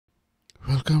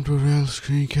Welcome to Real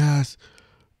Screencast.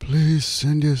 Please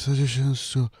send your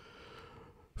suggestions to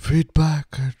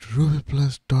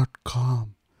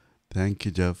feedback@rubyplus.com. Thank you,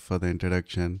 Jeff, for the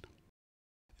introduction.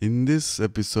 In this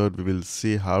episode, we will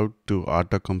see how to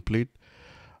autocomplete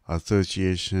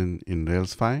association in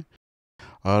Rails 5.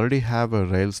 I already have a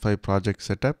Rails 5 project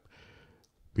set up.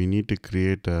 We need to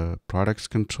create a products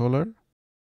controller.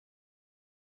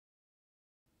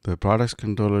 The products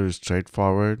controller is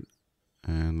straightforward.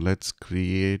 And let's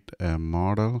create a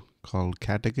model called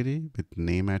category with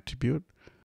name attribute.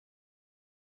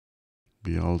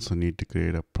 We also need to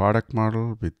create a product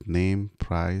model with name,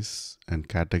 price, and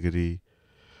category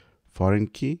foreign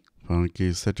key. Foreign key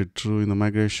is set to true in the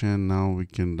migration. Now we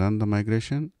can run the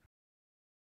migration.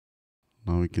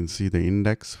 Now we can see the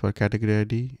index for category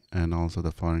ID and also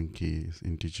the foreign key is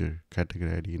integer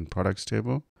category ID in products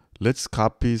table. Let's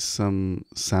copy some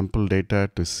sample data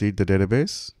to seed the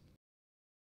database.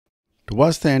 To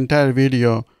watch the entire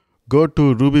video, go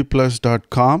to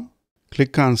rubyplus.com,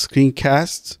 click on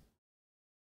Screencasts,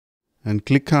 and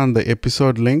click on the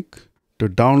episode link to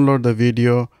download the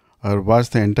video or watch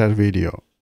the entire video.